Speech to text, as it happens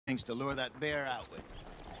things to lure that bear out with.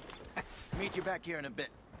 Meet you back here in a bit.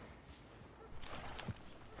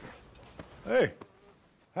 Hey,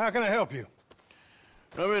 how can I help you?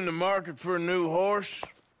 I'm in the market for a new horse.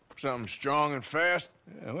 Something strong and fast.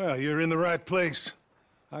 Yeah, well, you're in the right place.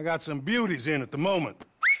 I got some beauties in at the moment.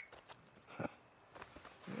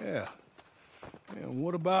 Yeah. And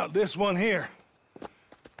what about this one here?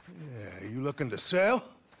 Yeah, you looking to sell?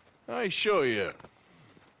 I show you.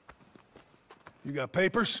 You got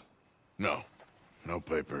papers? No. No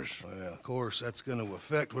papers. Well, of course, that's gonna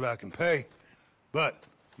affect what I can pay. But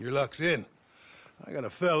your luck's in. I got a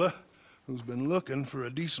fella who's been looking for a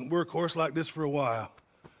decent workhorse like this for a while.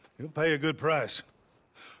 He'll pay a good price.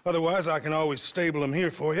 Otherwise, I can always stable him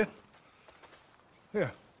here for you.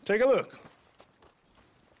 Here, take a look.